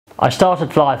I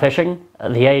started fly fishing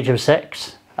at the age of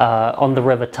 6 on the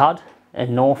River Tudd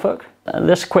in Norfolk.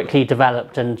 This quickly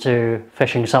developed into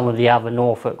fishing some of the other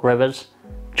Norfolk rivers,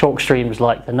 chalk streams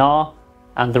like the Nar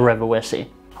and the River Wissey.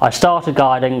 I started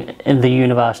guiding in the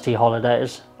university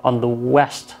holidays on the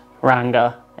West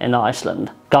Ranga in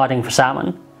Iceland, guiding for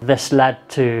salmon. This led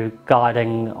to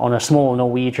guiding on a small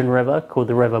Norwegian river called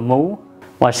the River Mu.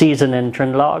 My season in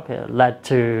Trøndelag led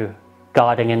to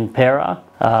guiding in Pira,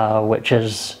 which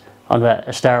is on the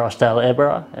Esteros del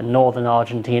Ibera in northern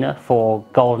Argentina for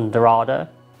golden dorado.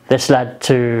 This led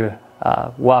to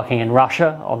working in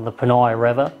Russia on the Panoy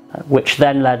River, which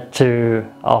then led to,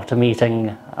 after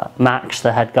meeting Max,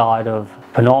 the head guide of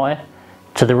Panoy,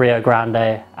 to the Rio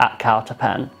Grande at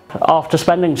Cautepen. After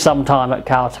spending some time at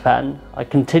Cautepen, I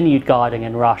continued guiding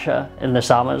in Russia in the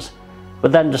summers,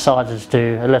 but then decided to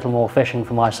do a little more fishing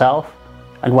for myself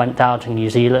and went down to New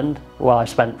Zealand, where I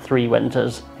spent 3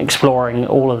 winters exploring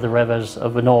all of the rivers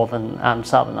of the Northern and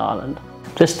Southern Island.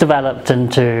 This developed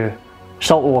into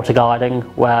saltwater guiding,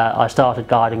 where I started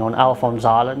guiding on Alphonse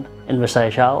Island in the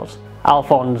Seychelles.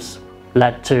 Alphonse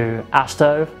led to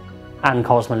Astove and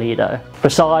Cosmolido.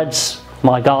 Besides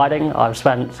my guiding, I've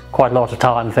spent quite a lot of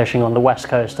time fishing on the west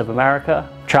coast of America,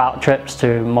 trout trips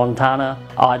to Montana,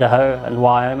 Idaho and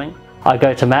Wyoming. I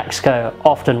go to Mexico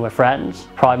often with friends,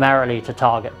 primarily to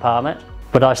target permit,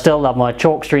 but I still love my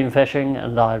chalk stream fishing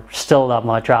and I still love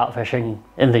my trout fishing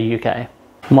in the UK.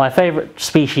 My favourite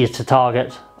species to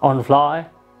target on fly?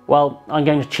 Well, I'm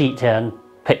going to cheat here and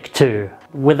pick 2.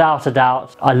 Without a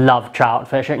doubt, I love trout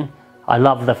fishing. I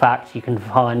love the fact you can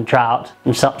find trout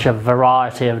in such a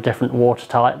variety of different water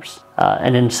types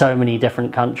and in so many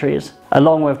different countries.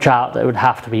 Along with trout, it would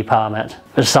have to be permit.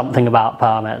 There's something about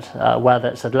permit, whether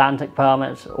it's Atlantic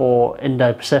permit or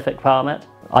Indo-Pacific permit.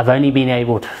 I've only been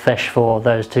able to fish for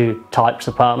those 2 types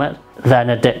of permit. They're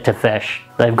an addictive fish.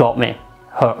 They've got me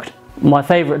hooked. My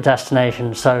favourite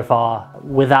destination so far,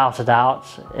 without a doubt,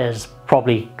 is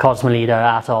probably Cosmolido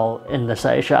Atoll in the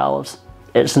Seychelles.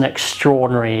 It's an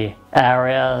extraordinary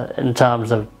area in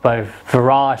terms of both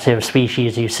variety of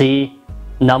species you see,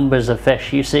 numbers of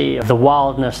fish you see, the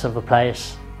wildness of the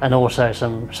place, and also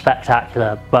some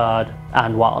spectacular bird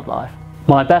and wildlife.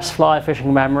 My best fly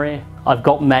fishing memory, I've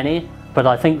got many, but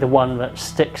I think the one that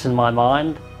sticks in my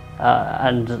mind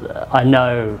and I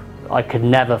know I could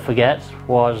never forget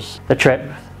was the trip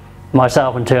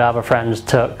myself and 2 other friends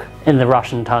took in the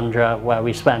Russian tundra, where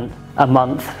we spent a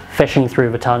month fishing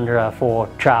through the tundra for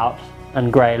trout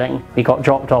and grayling. We got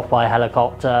dropped off by a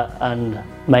helicopter and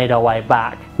made our way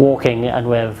back, walking and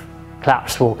with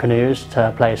collapsible canoes to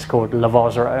a place called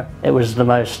Lavozero. It was the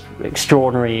most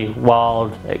extraordinary,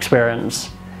 wild experience.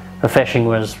 The fishing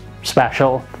was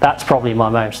special. That's probably my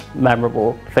most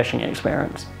memorable fishing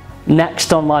experience.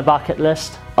 Next on my bucket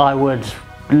list, I would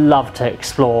love to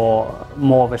explore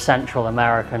more of the Central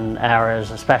American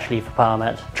areas, especially for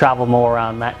permit, travel more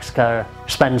around Mexico,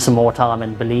 spend some more time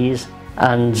in Belize,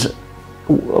 and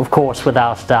of course,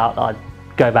 without a doubt, I'd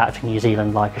go back to New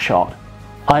Zealand like a shot.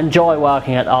 I enjoy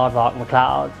working at Aardvark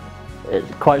McLeod.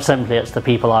 Quite simply, it's the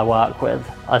people I work with.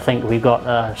 I think we've got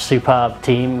a superb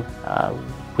team.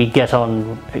 We get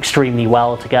on extremely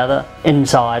well together,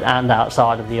 inside and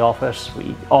outside of the office.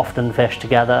 We often fish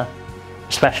together,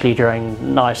 especially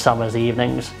during nice summer's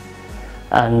evenings.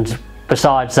 And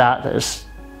besides that, it's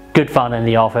good fun in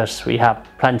the office. We have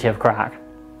plenty of crack.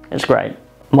 It's great.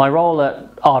 My role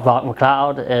at Aardvark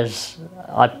McLeod is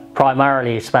I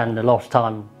primarily spend a lot of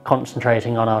time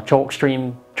concentrating on our chalk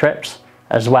stream trips,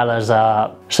 as well as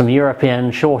some European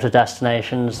shorter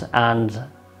destinations and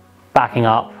backing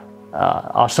up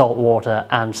our saltwater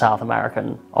and South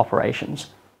American operations.